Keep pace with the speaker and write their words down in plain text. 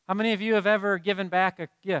How many of you have ever given back a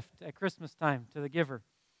gift at Christmas time to the giver?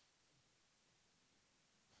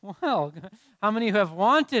 Well, how many have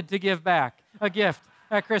wanted to give back a gift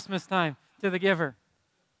at Christmas time to the giver?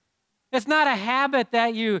 It's not a habit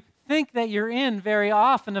that you think that you're in very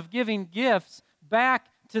often of giving gifts back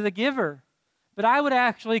to the giver. But I would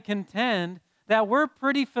actually contend that we're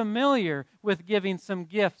pretty familiar with giving some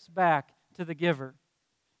gifts back to the giver.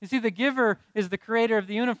 You see, the giver is the creator of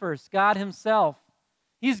the universe, God himself.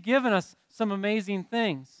 He's given us some amazing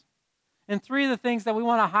things. And three of the things that we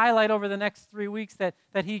want to highlight over the next 3 weeks that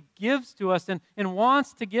he gives to us and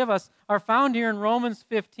wants to give us are found here in Romans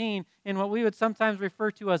 15 in what we would sometimes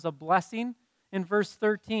refer to as a blessing in verse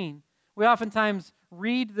 13. We oftentimes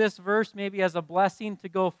read this verse maybe as a blessing to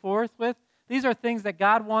go forth with. These are things that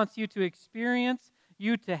God wants you to experience,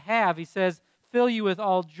 you to have. He says, fill you with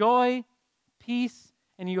all joy, peace,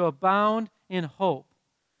 and you abound in hope.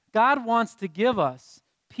 God wants to give us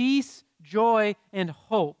peace, joy, and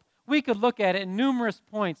hope. We could look at it in numerous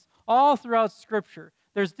points all throughout Scripture.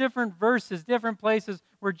 There's different verses, different places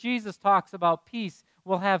where Jesus talks about peace.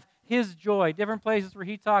 We'll have his joy. Different places where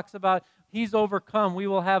he talks about he's overcome. We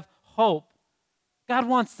will have hope. God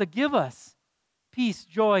wants to give us peace,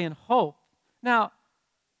 joy, and hope. Now,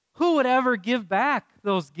 who would ever give back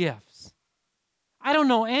those gifts? I don't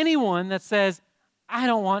know anyone that says, I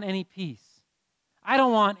don't want any peace. I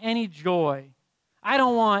don't want any joy. I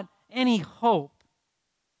don't want any hope.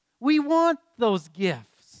 We want those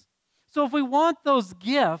gifts. So if we want those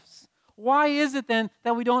gifts, why is it then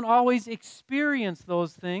that we don't always experience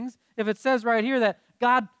those things? If it says right here that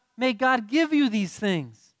may God give you these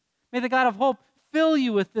things. May the God of hope fill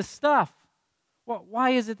you with this stuff. Well,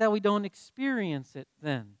 why is it that we don't experience it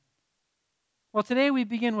then? Well, today we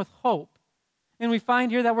begin with hope. And we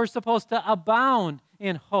find here that we're supposed to abound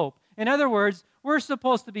in hope. In other words, we're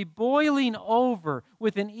supposed to be boiling over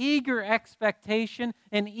with an eager expectation,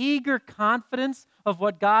 an eager confidence of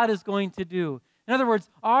what God is going to do. In other words,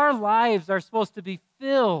 our lives are supposed to be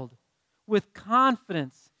filled with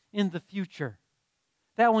confidence in the future.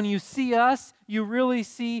 That when you see us, you really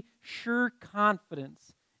see sure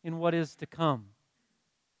confidence in what is to come.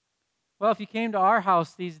 Well, if you came to our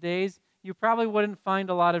house these days, you probably wouldn't find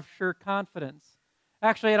a lot of sure confidence.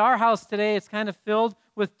 Actually, at our house today, it's kind of filled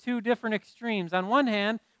with two different extremes. On one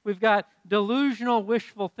hand, we've got delusional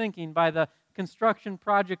wishful thinking by the construction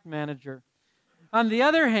project manager. On the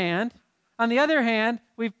other hand,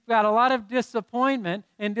 we've got a lot of disappointment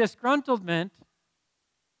and disgruntlement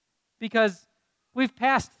because we've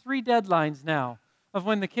passed 3 deadlines now of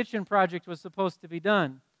when the kitchen project was supposed to be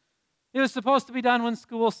done. It was supposed to be done when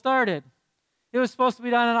school started. It was supposed to be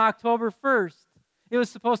done on October 1st. It was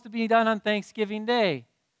supposed to be done on Thanksgiving Day.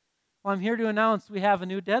 Well, I'm here to announce we have a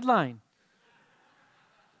new deadline.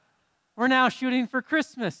 We're now shooting for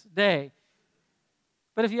Christmas Day.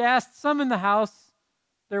 But if you asked some in the house,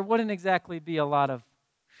 there wouldn't exactly be a lot of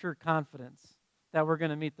sure confidence that we're going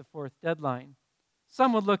to meet the 4th deadline.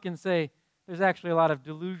 Some would look and say, there's actually a lot of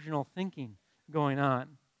delusional thinking going on.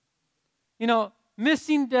 You know,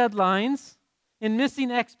 missing deadlines and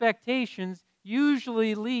missing expectations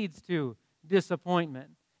usually leads to disappointment.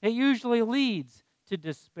 It usually leads to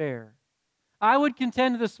despair. I would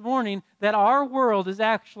contend this morning that our world is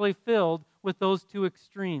actually filled with those two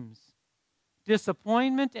extremes: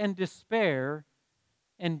 disappointment and despair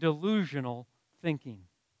and delusional thinking.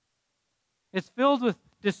 It's filled with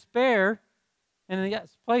despair, and the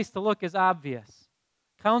place to look is obvious.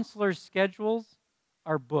 Counselors' schedules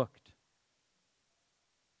are booked.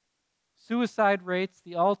 Suicide rates,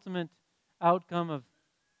 the ultimate outcome of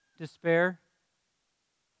despair,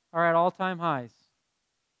 are at all-time highs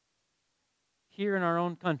here in our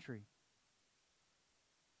own country.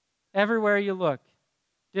 Everywhere you look,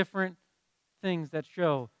 different things that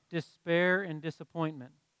show despair and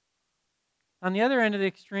disappointment. On the other end of the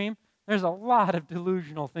extreme, there's a lot of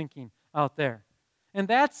delusional thinking out there. And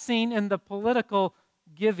that's seen in the political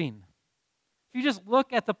giving. If you just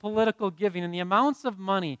look at the political giving and the amounts of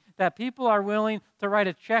money that people are willing to write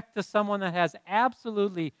a check to someone that has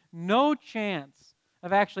absolutely no chance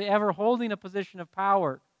of actually ever holding a position of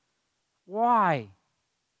power. Why?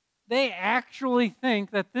 They actually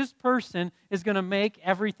think that this person is going to make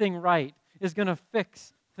everything right, is going to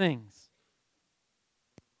fix things.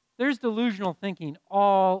 There's delusional thinking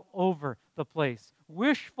all over the place.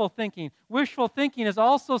 Wishful thinking. Wishful thinking is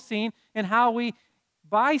also seen in how we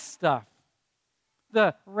buy stuff.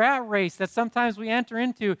 The rat race that sometimes we enter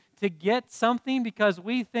into to get something because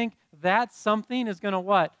we think that something is going to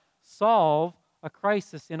what? Solve a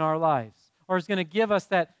crisis in our lives, or is going to give us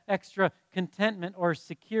that extra contentment or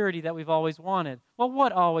security that we've always wanted. Well,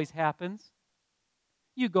 what always happens?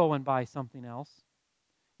 you go and buy something else.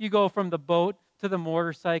 You go from the boat to the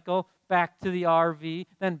motorcycle, back to the RV,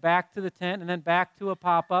 then back to the tent, and then back to a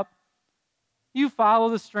pop-up. You follow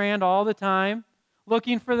the strand all the time,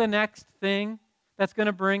 looking for the next thing that's going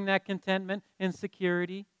to bring that contentment and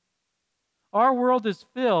security. Our world is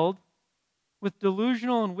filled with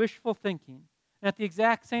delusional and wishful thinking. And at the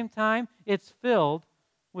exact same time, it's filled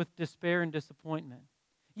with despair and disappointment.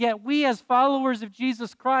 Yet we as followers of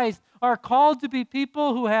Jesus Christ are called to be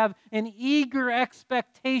people who have an eager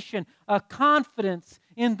expectation, a confidence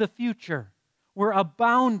in the future. We're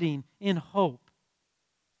abounding in hope.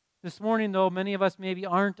 This morning, though, many of us maybe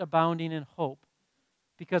aren't abounding in hope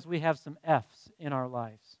because we have some F's in our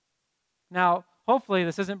lives. Now, hopefully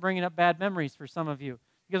this isn't bringing up bad memories for some of you.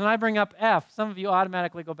 Because when I bring up F, some of you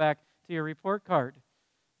automatically go back to your report card.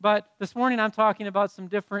 But this morning I'm talking about some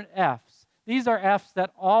different F's. These are F's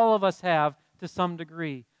that all of us have to some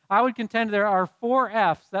degree. I would contend there are 4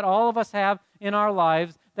 F's that all of us have in our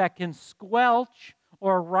lives that can squelch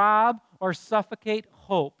or rob or suffocate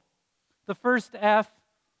hope. The first F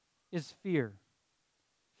is fear.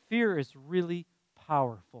 Fear is really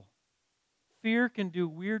powerful. Fear can do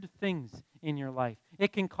weird things in your life.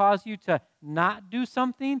 It can cause you to not do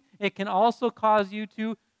something. It can also cause you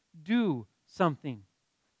to do something.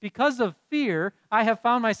 Because of fear, I have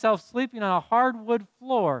found myself sleeping on a hardwood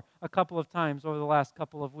floor a couple of times over the last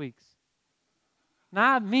couple of weeks.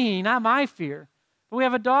 Not me, not my fear. But we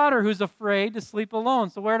have a daughter who's afraid to sleep alone.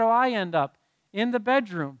 So where do I end up? In the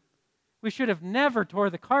bedroom. We should have never tore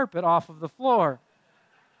the carpet off of the floor.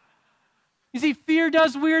 You see, fear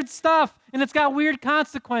does weird stuff, and it's got weird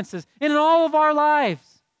consequences. And in all of our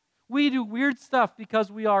lives, we do weird stuff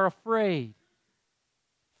because we are afraid.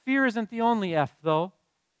 Fear isn't the only F, though.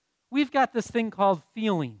 We've got this thing called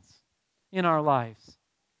feelings in our lives.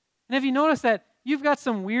 And have you noticed that you've got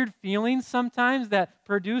some weird feelings sometimes that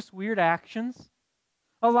produce weird actions?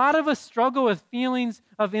 A lot of us struggle with feelings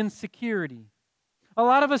of insecurity. A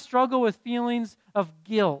lot of us struggle with feelings of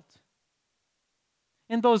guilt.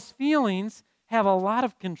 And those feelings have a lot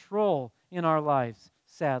of control in our lives,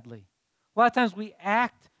 sadly. A lot of times we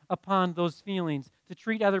act upon those feelings to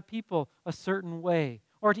treat other people a certain way,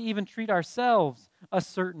 or to even treat ourselves a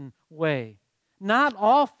certain way. Not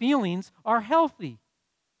all feelings are healthy.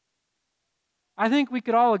 I think we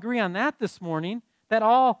could all agree on that this morning, that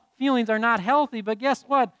all feelings are not healthy, but guess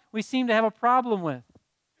what? We seem to have a problem with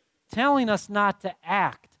telling us not to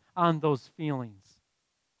act on those feelings.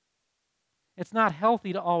 It's not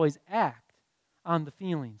healthy to always act on the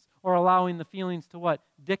feelings or allowing the feelings to what?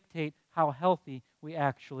 Dictate how healthy we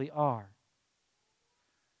actually are.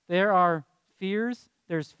 There are fears,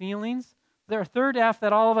 there's feelings. Their third F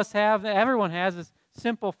that all of us have, that everyone has, is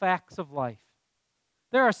simple facts of life.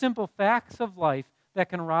 There are simple facts of life that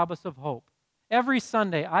can rob us of hope. Every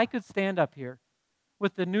Sunday, I could stand up here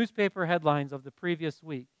with the newspaper headlines of the previous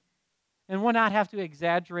week and would not have to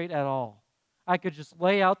exaggerate at all. I could just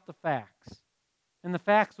lay out the facts. And the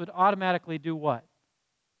facts would automatically do what?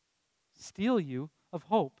 Steal you of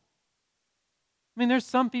hope. I mean, there's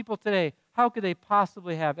some people today, how could they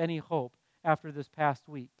possibly have any hope after this past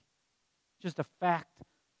week? Just a fact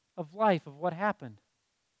of life, of what happened.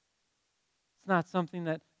 It's not something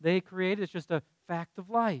that they created, it's just a fact of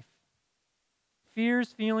life.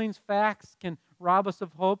 Fears, feelings, facts can rob us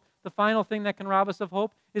of hope. The final thing that can rob us of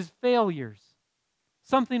hope is failures.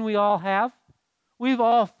 Something we all have. We've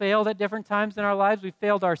all failed at different times in our lives. We've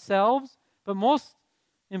failed ourselves, but most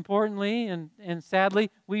importantly and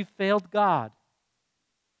sadly, we've failed God.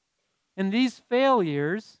 And these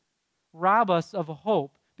failures rob us of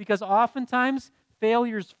hope because oftentimes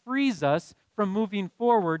failures freeze us from moving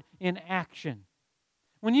forward in action.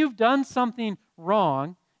 When you've done something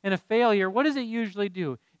wrong and a failure, what does it usually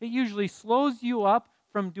do? It usually slows you up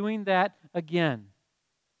from doing that again.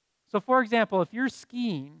 So for example, if you're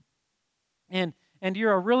skiing and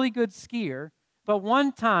you're a really good skier, but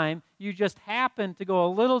one time you just happen to go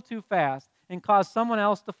a little too fast and cause someone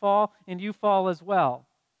else to fall and you fall as well.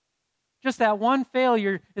 Just that one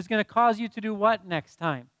failure is going to cause you to do what next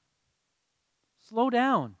time? Slow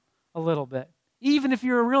down a little bit, even if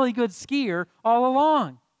you're a really good skier all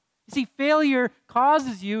along. You see, failure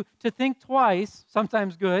causes you to think twice,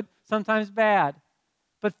 sometimes good, sometimes bad.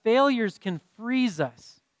 But failures can freeze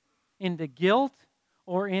us into guilt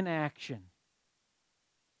or inaction.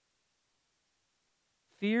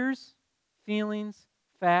 Fears, feelings,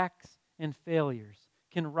 facts, and failures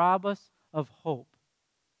can rob us of hope.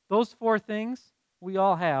 Those 4 things we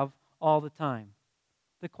all have all the time.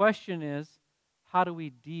 The question is, how do we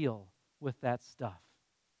deal with that stuff?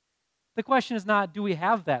 The question is not, do we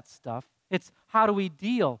have that stuff? It's, how do we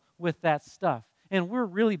deal with that stuff? And we're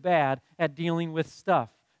really bad at dealing with stuff.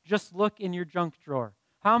 Just look in your junk drawer.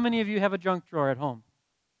 How many of you have a junk drawer at home?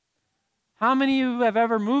 How many of you have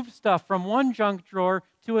ever moved stuff from one junk drawer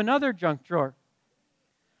to another junk drawer?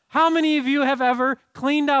 How many of you have ever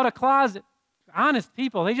cleaned out a closet? Honest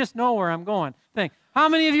people, they just know where I'm going. Think. How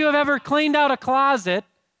many of you have ever cleaned out a closet,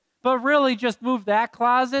 but really just moved that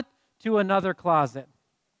closet to another closet?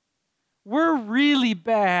 We're really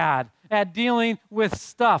bad at dealing with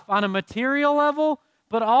stuff on a material level,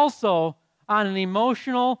 but also on an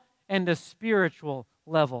emotional and a spiritual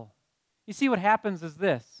level. You see, what happens is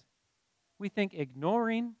this. We think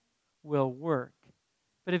ignoring will work.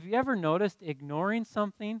 But have you ever noticed ignoring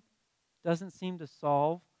something doesn't seem to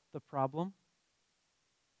solve the problem?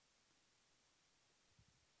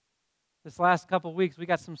 This last couple of weeks, we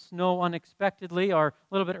got some snow unexpectedly, or a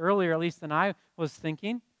little bit earlier at least than I was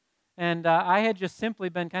thinking. And I had just simply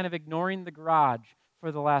been kind of ignoring the garage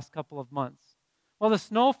for the last couple of months. Well, the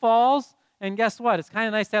snow falls, and guess what? It's kind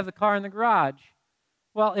of nice to have the car in the garage.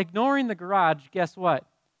 Well, ignoring the garage, guess what?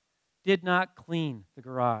 Did not clean the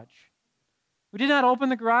garage. We did not open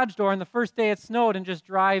the garage door on the first day it snowed and just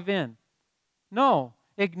drive in. No,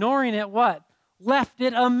 ignoring it what? Left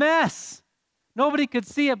it a mess. Nobody could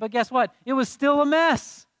see it, but guess what? It was still a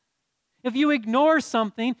mess. If you ignore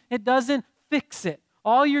something, it doesn't fix it.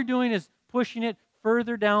 All you're doing is pushing it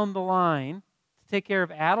further down the line to take care of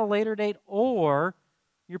at a later date, or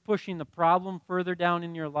you're pushing the problem further down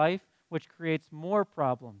in your life, which creates more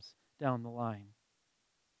problems down the line.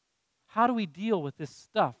 How do we deal with this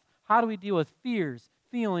stuff? How do we deal with fears,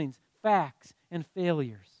 feelings, facts, and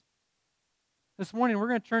failures? This morning, we're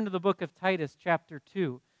going to turn to the book of Titus, chapter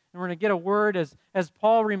 2. And we're going to get a word as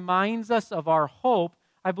Paul reminds us of our hope.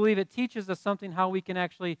 I believe it teaches us something how we can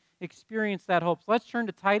actually experience that hope. So let's turn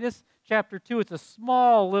to Titus, chapter 2. It's a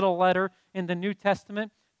small little letter in the New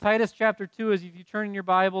Testament. Titus, chapter 2, is if you turn in your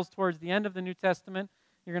Bibles towards the end of the New Testament,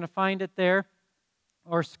 you're going to find it there,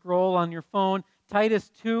 or scroll on your phone.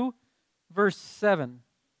 Titus 2, verse 7.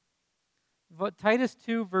 Titus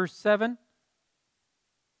 2, verse 7.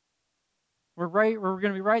 We're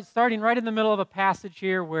going to be starting right in the middle of a passage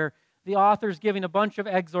here where the author's giving a bunch of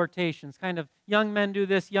exhortations, kind of young men do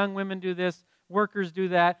this, young women do this, workers do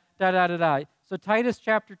that, da-da-da-da. So Titus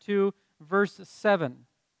chapter 2, verse 7.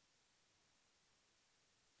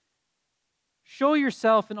 Show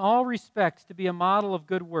yourself in all respects to be a model of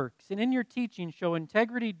good works, and in your teaching show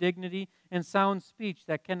integrity, dignity, and sound speech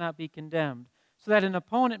that cannot be condemned, so that an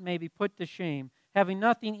opponent may be put to shame, having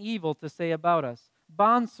nothing evil to say about us.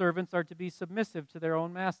 Bondservants are to be submissive to their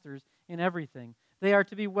own masters in everything. They are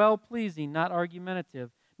to be well-pleasing, not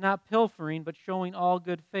argumentative, not pilfering, but showing all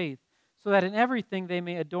good faith, so that in everything they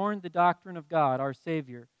may adorn the doctrine of God, our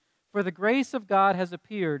Savior. For the grace of God has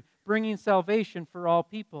appeared, bringing salvation for all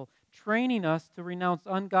people, training us to renounce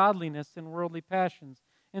ungodliness and worldly passions,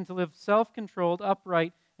 and to live self-controlled,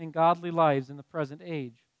 upright, and godly lives in the present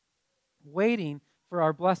age, waiting for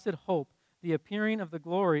our blessed hope, the appearing of the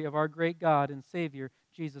glory of our great God and Savior,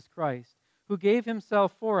 Jesus Christ, who gave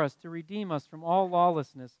himself for us to redeem us from all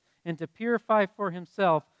lawlessness and to purify for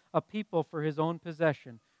himself a people for his own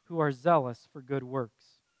possession, who are zealous for good works.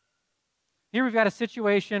 Here we've got a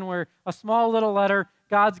situation where a small little letter,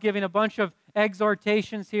 God's giving a bunch of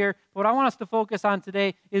exhortations here. What I want us to focus on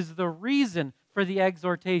today is the reason for the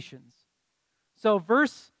exhortations. So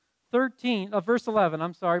verse 11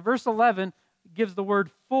 gives the word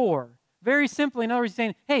for. Very simply, in other words, he's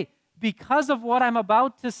saying, hey, because of what I'm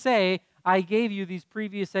about to say, I gave you these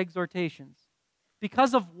previous exhortations.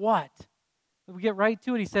 Because of what? We get right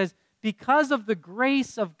to it. He says, because of the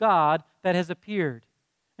grace of God that has appeared.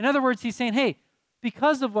 In other words, he's saying, hey,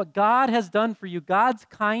 because of what God has done for you, God's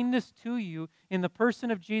kindness to you in the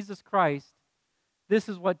person of Jesus Christ, this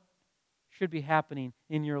is what should be happening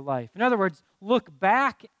in your life. In other words, look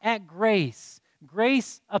back at grace.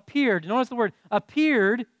 Grace appeared. Notice the word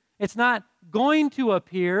appeared. It's not going to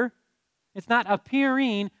appear. It's not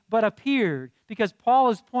appearing, but appeared. Because Paul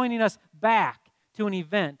is pointing us back to an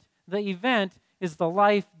event. The event is the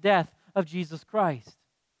life, death of Jesus Christ.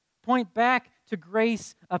 Point back to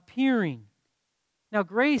grace appearing. Now,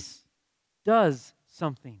 grace does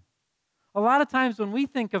something. A lot of times when we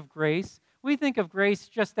think of grace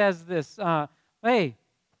just as this, hey,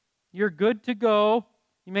 you're good to go.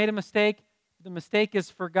 You made a mistake. The mistake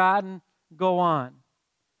is forgotten. Go on.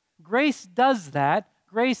 Grace does that.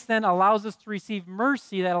 Grace then allows us to receive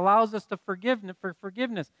mercy that allows us to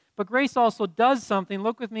forgiveness. But grace also does something.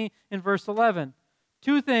 Look with me in verse 11.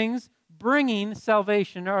 Two things: bringing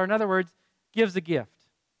salvation, or in other words, gives a gift.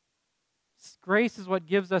 Grace is what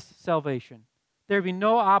gives us salvation. there would be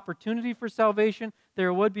no opportunity for salvation.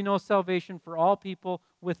 There would be no salvation for all people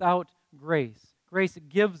without grace. Grace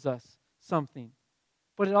gives us something.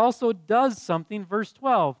 But it also does something. Verse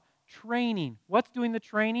 12, training. What's doing the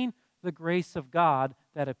training? The grace of God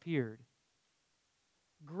that appeared.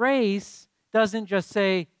 Grace doesn't just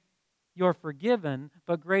say you're forgiven,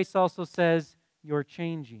 but grace also says you're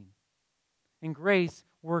changing. And grace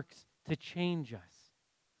works to change us.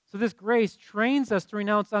 So this grace trains us to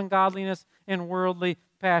renounce ungodliness and worldly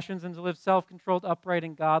passions and to live self-controlled, upright,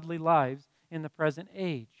 and godly lives in the present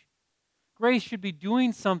age. Grace should be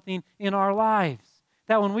doing something in our lives.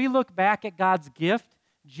 That when we look back at God's gift,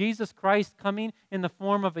 Jesus Christ coming in the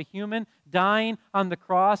form of a human, dying on the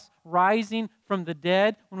cross, rising from the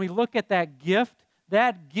dead, when we look at that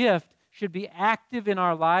gift should be active in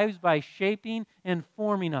our lives by shaping and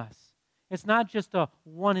forming us. It's not just a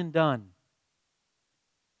one and done.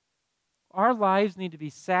 Our lives need to be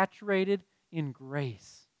saturated in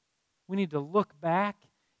grace. We need to look back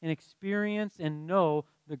and experience and know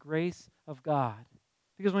the grace of God.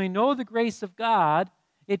 Because when we know the grace of God,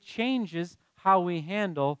 it changes how we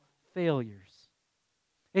handle failures.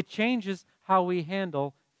 It changes how we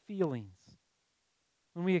handle feelings.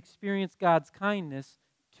 When we experience God's kindness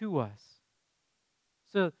to us.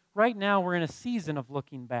 So right now we're in a season of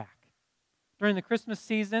looking back. During the Christmas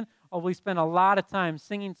season, we spend a lot of time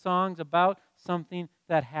singing songs about something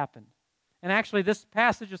that happened. And actually this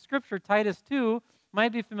passage of Scripture, Titus 2,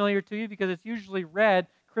 might be familiar to you because it's usually read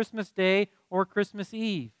Christmas Day or Christmas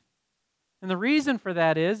Eve. And the reason for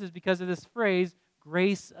that is because of this phrase,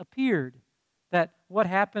 grace appeared. That what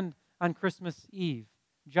happened on Christmas Eve?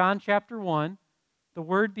 John chapter 1, the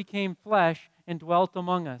Word became flesh and dwelt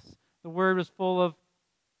among us. The Word was full of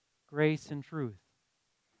grace and truth.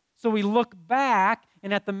 So we look back,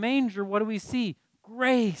 and at the manger, what do we see?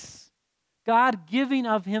 Grace. God giving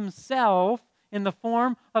of Himself in the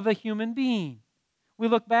form of a human being. We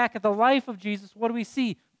look back at the life of Jesus, what do we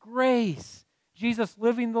see? Grace. Jesus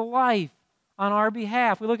living the life on our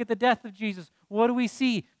behalf. We look at the death of Jesus, what do we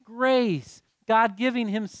see? Grace. God giving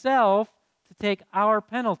Himself to take our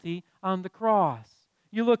penalty on the cross.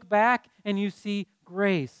 You look back and you see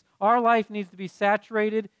grace. Our life needs to be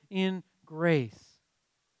saturated in grace.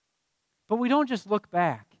 But we don't just look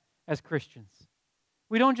back as Christians.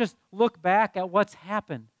 We don't just look back at what's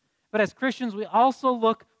happened. But as Christians, we also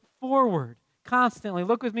look forward constantly.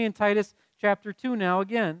 Look with me in Titus chapter 2 now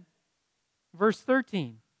again. Verse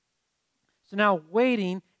 13. So now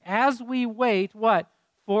waiting, as we wait, what?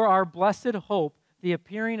 For our blessed hope, the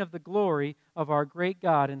appearing of the glory of our great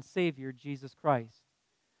God and Savior, Jesus Christ.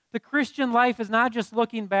 The Christian life is not just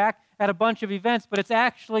looking back at a bunch of events, but it's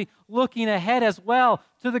actually looking ahead as well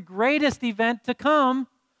to the greatest event to come,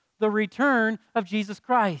 the return of Jesus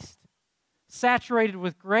Christ. Saturated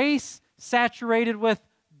with grace, saturated with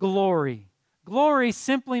glory. Glory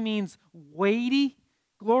simply means weighty.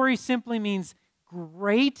 Glory simply means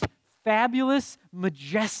great, fabulous,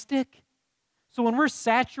 majestic. So when we're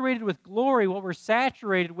saturated with glory, what we're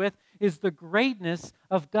saturated with is the greatness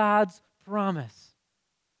of God's promise.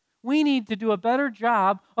 We need to do a better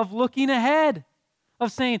job of looking ahead,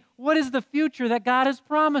 of saying, what is the future that God has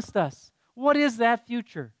promised us? What is that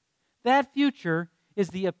future? That future is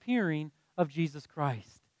the appearing of Jesus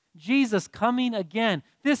Christ. Jesus coming again.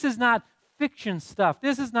 This is not fiction stuff.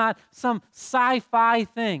 This is not some sci-fi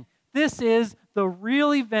thing. This is the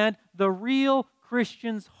real event, the real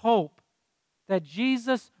Christian's hope, that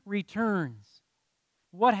Jesus returns.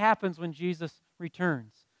 What happens when Jesus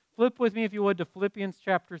returns? Flip with me, if you would, to Philippians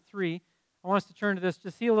chapter 3. I want us to turn to this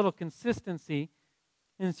to see a little consistency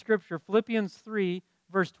in Scripture. Philippians 3,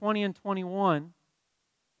 verse 20 and 21.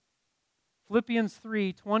 Philippians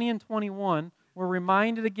 3, 20 and 21, we're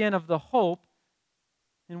reminded again of the hope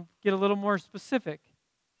and get a little more specific.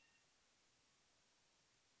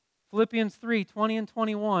 Philippians 3, 20 and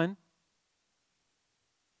 21.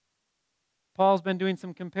 Paul's been doing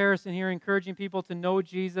some comparison here, encouraging people to know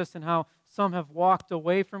Jesus and how some have walked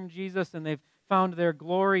away from Jesus and they've found their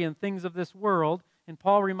glory in things of this world. And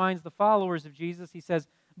Paul reminds the followers of Jesus, he says,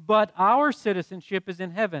 "But our citizenship is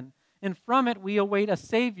in heaven, and from it we await a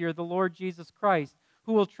Savior, the Lord Jesus Christ,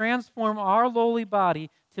 who will transform our lowly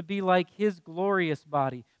body to be like His glorious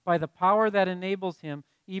body, by the power that enables Him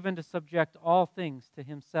even to subject all things to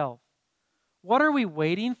Himself." What are we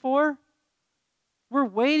waiting for? We're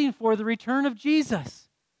waiting for the return of Jesus.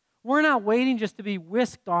 We're not waiting just to be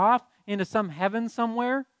whisked off into some heaven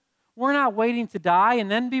somewhere. We're not waiting to die and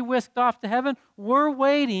then be whisked off to heaven. We're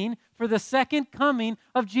waiting for the second coming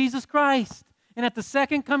of Jesus Christ. And at the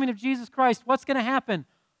second coming of Jesus Christ, what's going to happen?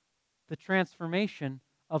 The transformation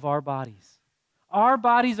of our bodies. Our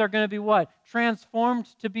bodies are going to be what? Transformed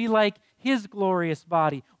to be like His glorious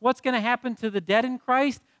body. What's going to happen to the dead in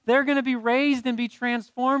Christ? They're going to be raised and be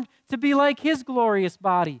transformed to be like His glorious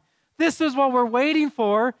body. This is what we're waiting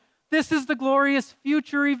for. This is the glorious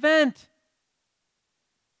future event.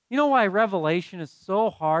 You know why Revelation is so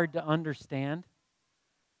hard to understand?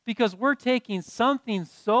 Because we're taking something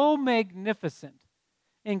so magnificent,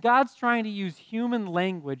 and God's trying to use human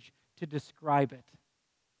language to describe it.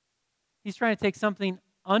 He's trying to take something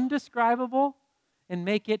undescribable and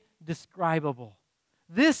make it describable.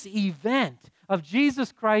 This event of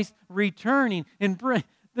Jesus Christ returning and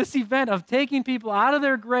this event of taking people out of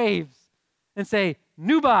their graves and say,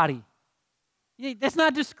 new body, that's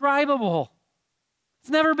not describable. It's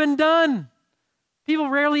never been done. People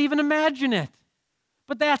rarely even imagine it.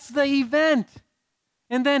 But that's the event.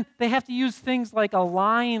 And then they have to use things like a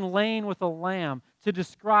lion laying with a lamb to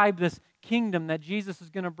describe this kingdom that Jesus is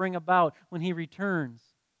going to bring about when He returns.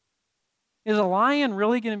 Is a lion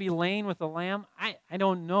really going to be laying with a lamb? I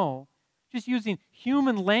don't know. Just using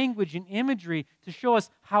human language and imagery to show us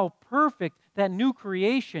how perfect that new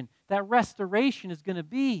creation, that restoration is going to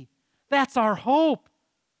be. That's our hope.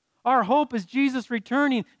 Our hope is Jesus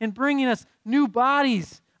returning and bringing us new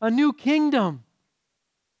bodies, a new kingdom.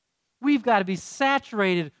 We've got to be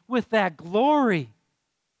saturated with that glory.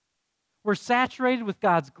 We're saturated with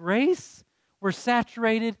God's grace. We're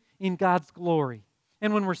saturated in God's glory.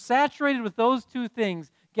 And when we're saturated with those two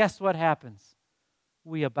things, guess what happens?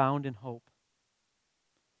 We abound in hope.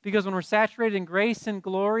 Because when we're saturated in grace and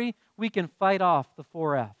glory, we can fight off the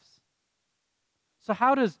 4 F's. So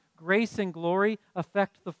how does grace and glory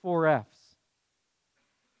affect the 4 F's?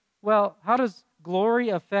 Well, how does glory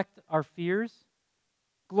affect our fears?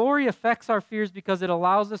 Glory affects our fears because it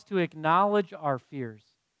allows us to acknowledge our fears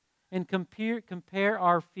and compare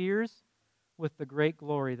our fears with the great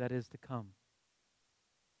glory that is to come.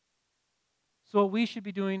 So what we should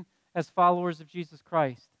be doing as followers of Jesus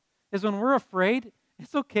Christ is when we're afraid,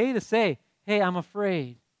 it's okay to say, hey, I'm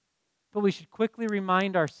afraid. But we should quickly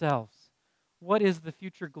remind ourselves, what is the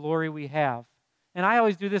future glory we have? And I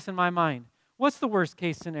always do this in my mind. What's the worst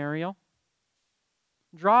case scenario?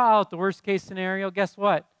 Draw out the worst case scenario. Guess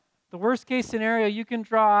what? The worst case scenario you can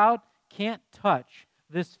draw out can't touch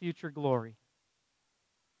this future glory.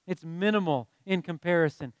 It's minimal in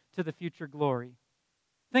comparison to the future glory.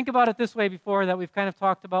 Think about it this way before that we've kind of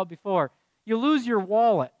talked about before. You lose your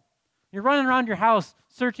wallet. You're running around your house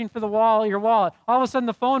searching for your wallet. All of a sudden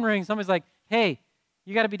the phone rings. Somebody's like, hey,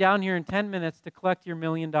 you got to be down here in 10 minutes to collect your $1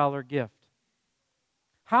 million gift.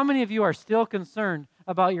 How many of you are still concerned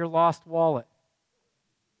about your lost wallet?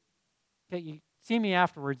 Okay, you see me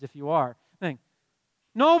afterwards if you are. Think,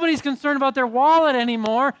 nobody's concerned about their wallet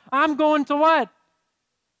anymore. I'm going to what?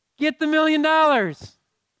 Get the $1 million.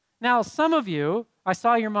 Now, some of you, I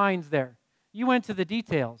saw your minds there. You went to the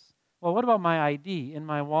details. Well, what about my ID in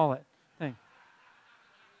my wallet? Thing.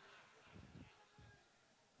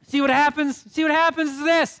 See what happens? See what happens is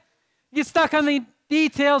this. You get stuck on the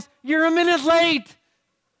details. You're a minute late.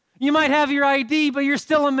 You might have your ID, but you're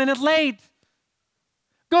still a minute late.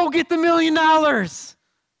 Go get the $1 million.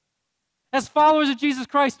 As followers of Jesus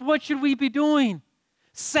Christ, what should we be doing?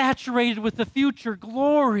 Saturated with the future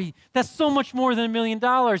glory. That's so much more than $1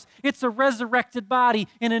 million. It's a resurrected body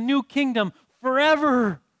in a new kingdom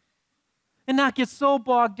forever. And not get so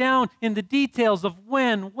bogged down in the details of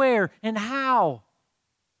when, where, and how.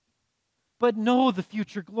 But know the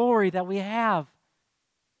future glory that we have.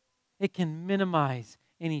 It can minimize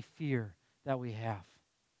any fear that we have.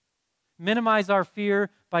 Minimize our fear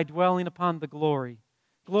by dwelling upon the glory.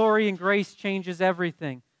 Glory and grace changes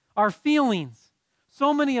everything. Our feelings.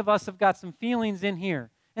 So many of us have got some feelings in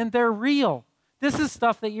here, and they're real. This is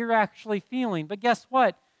stuff that you're actually feeling. But guess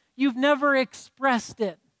what? You've never expressed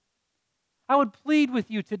it. I would plead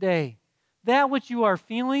with you today. That which you are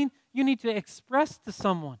feeling, you need to express to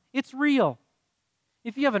someone. It's real.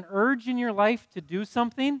 If you have an urge in your life to do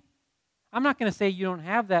something, I'm not going to say you don't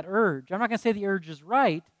have that urge. I'm not going to say the urge is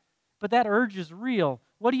right, but that urge is real.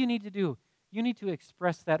 What do you need to do? You need to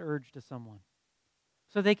express that urge to someone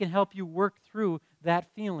so they can help you work through that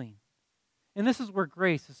feeling. And this is where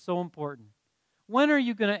grace is so important. When are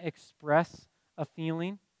you going to express a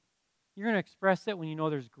feeling? You're going to express it when you know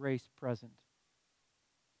there's grace present.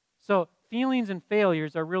 So feelings and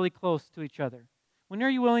failures are really close to each other. When are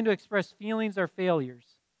you willing to express feelings or failures?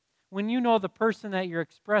 When you know the person that you're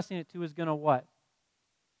expressing it to is going to what?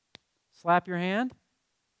 Slap your hand?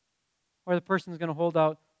 Or the person's going to hold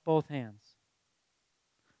out both hands?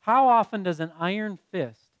 How often does an iron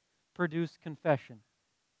fist produce confession?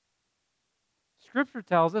 Scripture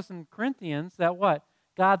tells us in Corinthians that what?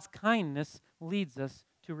 God's kindness leads us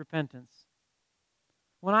to repentance.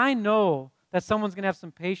 When I know that someone's going to have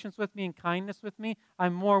some patience with me and kindness with me,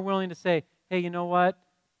 I'm more willing to say, hey, you know what?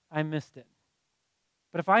 I missed it.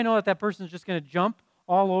 But if I know that that person's just going to jump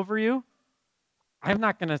all over you, I'm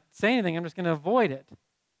not going to say anything. I'm just going to avoid it.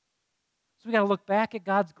 So we got to look back at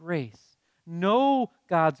God's grace, know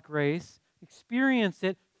God's grace, experience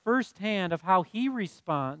it firsthand of how He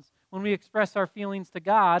responds when we express our feelings to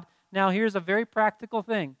God. Now, here's a very practical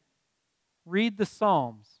thing. Read the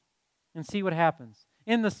Psalms and see what happens.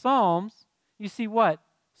 In the Psalms, you see what?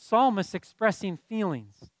 Psalmists expressing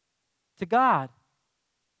feelings to God.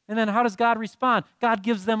 And then how does God respond? God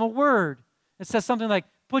gives them a word. It says something like,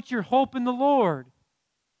 put your hope in the Lord.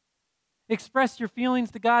 Express your feelings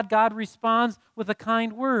to God. God responds with a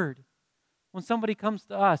kind word. When somebody comes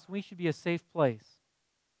to us, we should be a safe place.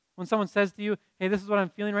 When someone says to you, hey, this is what I'm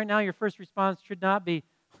feeling right now, your first response should not be,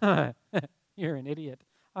 you're an idiot.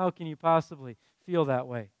 How can you possibly feel that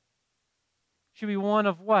way? Should be one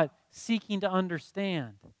of what? Seeking to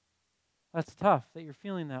understand. That's tough that you're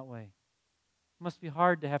feeling that way. It must be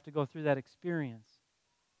hard to have to go through that experience.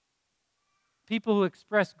 People who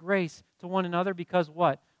express grace to one another because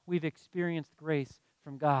what? We've experienced grace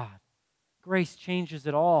from God. Grace changes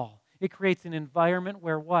it all. It creates an environment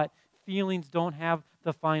where what? Feelings don't have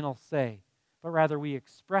the final say, but rather we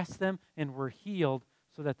express them and we're healed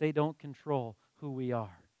so that they don't control who we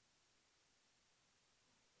are.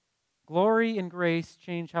 Glory and grace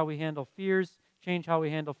change how we handle fears, change how we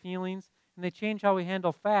handle feelings, and they change how we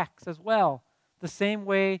handle facts as well, the same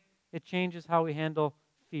way it changes how we handle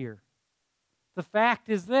fear. The fact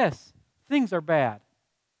is this: things are bad.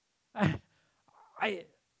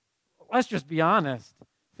 Let's just be honest.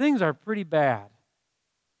 Things are pretty bad.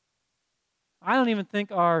 I don't even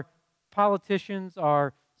think our politicians,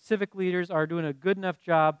 our civic leaders are doing a good enough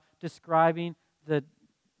job describing the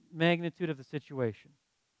magnitude of the situation.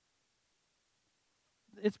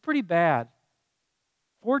 It's pretty bad.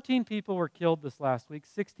 14 people were killed this last week,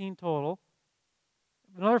 16 total.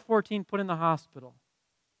 Another 14 put in the hospital.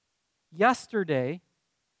 Yesterday,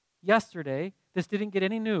 this didn't get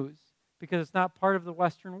any news because it's not part of the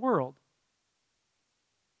Western world.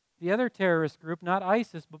 The other terrorist group, not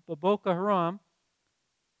ISIS, but Boko Haram,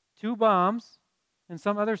 2 bombs in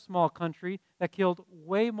some other small country that killed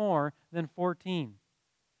way more than 14.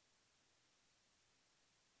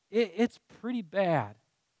 It's pretty bad.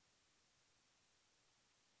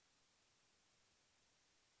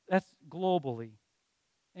 That's globally.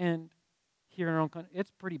 And here in our own country,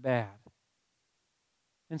 it's pretty bad.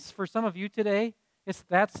 And for some of you today, it's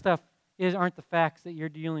that stuff aren't the facts that you're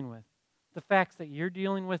dealing with. The facts that you're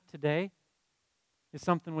dealing with today is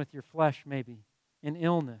something with your flesh maybe, an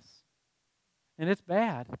illness. And it's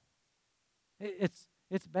bad.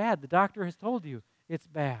 It's bad. The doctor has told you it's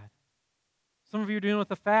bad. Some of you are dealing with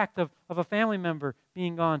the fact of a family member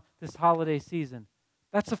being gone this holiday season.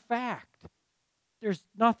 That's a fact. There's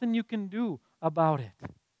nothing you can do about it.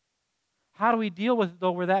 How do we deal with it,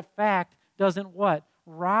 though, where that fact doesn't what?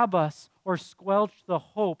 Rob us or squelch the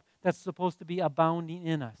hope that's supposed to be abounding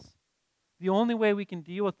in us. The only way we can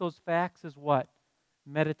deal with those facts is what?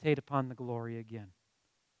 Meditate upon the glory again.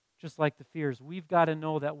 Just like the fears, we've got to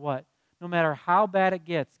know that what? No matter how bad it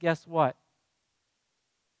gets, guess what?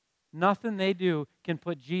 Nothing they do can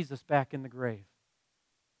put Jesus back in the grave.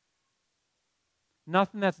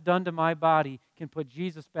 Nothing that's done to my body can put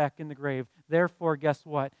Jesus back in the grave. Therefore, guess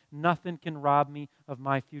what? Nothing can rob me of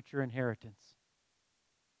my future inheritance.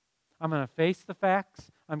 I'm going to face the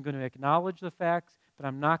facts. I'm going to acknowledge the facts, but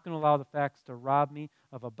I'm not going to allow the facts to rob me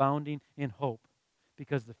of abounding in hope,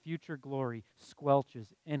 because the future glory squelches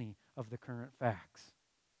any of the current facts.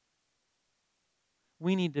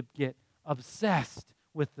 We need to get obsessed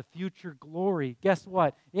with the future glory. Guess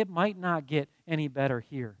what? It might not get any better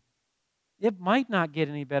here. It might not get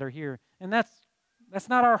any better here. And that's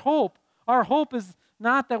not our hope. Our hope is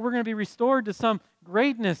not that we're going to be restored to some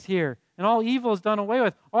greatness here and all evil is done away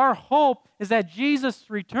with. Our hope is that Jesus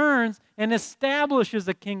returns and establishes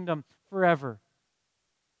a kingdom forever.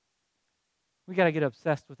 We got to get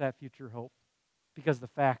obsessed with that future hope because the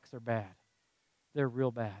facts are bad. They're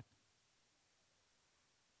real bad.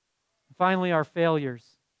 Finally, our failures.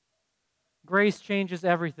 Grace changes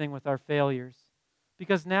everything with our failures,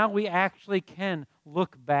 because now we actually can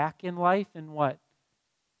look back in life and what?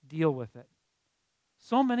 Deal with it.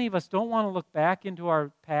 So many of us don't want to look back into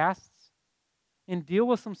our pasts and deal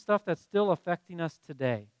with some stuff that's still affecting us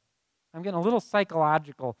today. I'm getting a little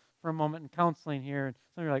psychological for a moment in counseling here. And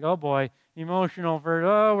some of you are like, oh boy, emotional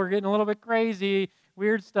we're getting a little bit crazy,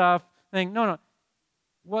 weird stuff. No.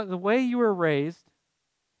 The way you were raised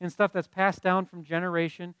and stuff that's passed down from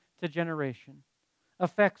generation to generation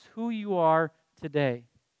affects who you are today.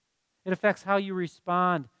 It affects how you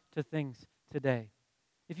respond to things today.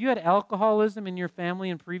 If you had alcoholism in your family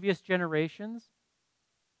in previous generations,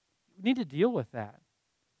 you need to deal with that.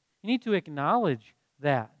 You need to acknowledge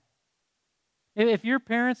that. If your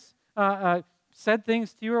parents said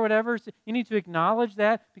things to you or whatever, you need to acknowledge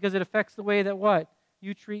that because it affects the way that what?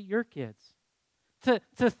 You treat your kids.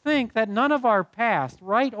 To think that none of our past,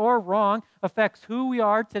 right or wrong, affects who we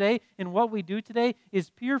are today and what we do today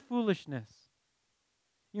is pure foolishness.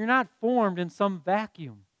 You're not formed in some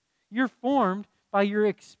vacuum. You're formed by your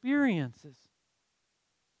experiences.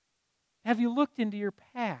 Have you looked into your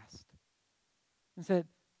past and said,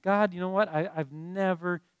 God, you know what? I've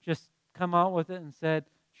never just come out with it and said,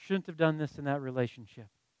 shouldn't have done this in that relationship.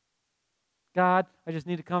 God, I just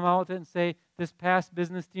need to come out with it and say, this past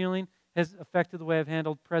business dealing has affected the way I've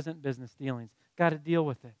handled present business dealings. Got to deal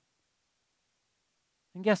with it.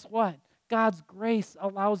 And guess what? God's grace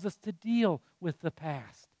allows us to deal with the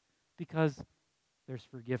past because there's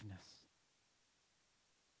forgiveness.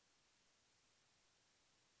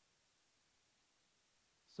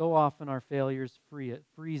 So often our failures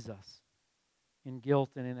freeze us in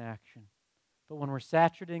guilt and inaction. But when we're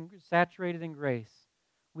saturated in grace,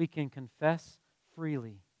 we can confess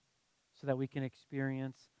freely so that we can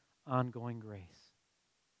experience ongoing grace.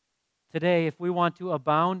 Today, if we want to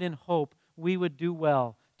abound in hope, we would do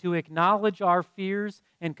well to acknowledge our fears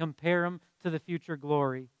and compare them to the future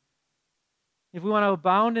glory. If we want to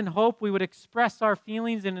abound in hope, we would express our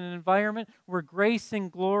feelings in an environment where grace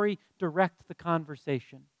and glory direct the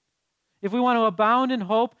conversation. If we want to abound in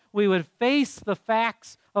hope, we would face the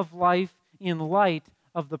facts of life in light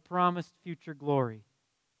of the promised future glory.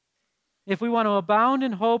 If we want to abound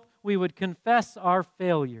in hope, we would confess our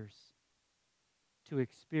failures to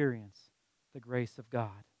experience the grace of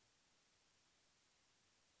God.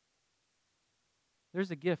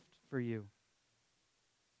 There's a gift for you.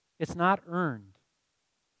 It's not earned.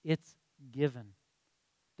 It's given.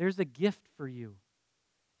 There's a gift for you.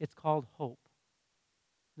 It's called hope.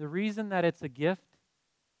 The reason that it's a gift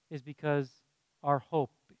is because our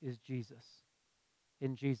hope is Jesus,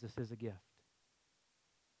 and Jesus is a gift.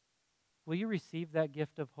 Will you receive that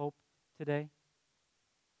gift of hope today?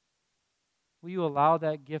 Will you allow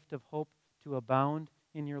that gift of hope to abound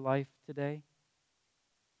in your life today?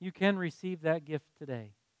 You can receive that gift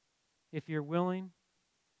today if you're willing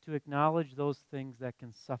to acknowledge those things that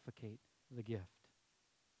can suffocate the gift.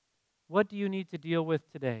 What do you need to deal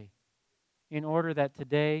with today in order that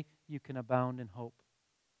today you can abound in hope?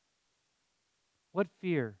 What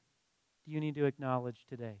fear do you need to acknowledge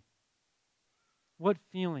today? What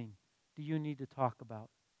feeling do you need to talk about?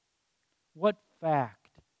 What fact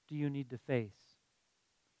do you need to face?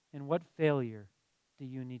 And what failure do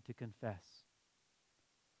you need to confess?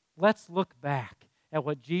 Let's look back at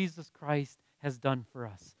what Jesus Christ has done for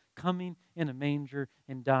us, coming in a manger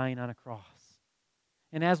and dying on a cross.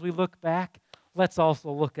 And as we look back, let's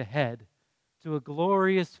also look ahead to a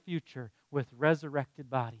glorious future with resurrected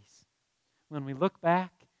bodies. When we look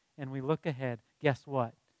back and we look ahead, guess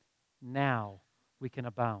what? Now we can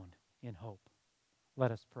abound in hope.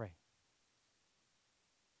 Let us pray.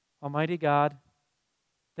 Almighty God,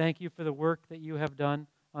 thank you for the work that you have done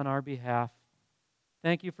on our behalf.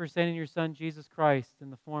 Thank you for sending your Son, Jesus Christ,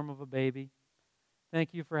 in the form of a baby.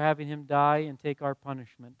 Thank you for having him die and take our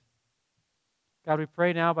punishment. God, we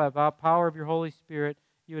pray now by the power of your Holy Spirit,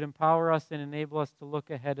 you would empower us and enable us to look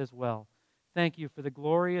ahead as well. Thank you for the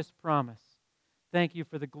glorious promise. Thank you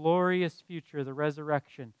for the glorious future, the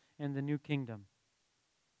resurrection, and the new kingdom.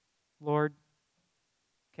 Lord,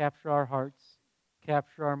 capture our hearts,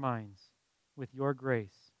 capture our minds with your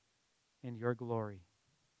grace and your glory.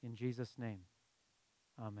 In Jesus' name,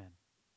 amen.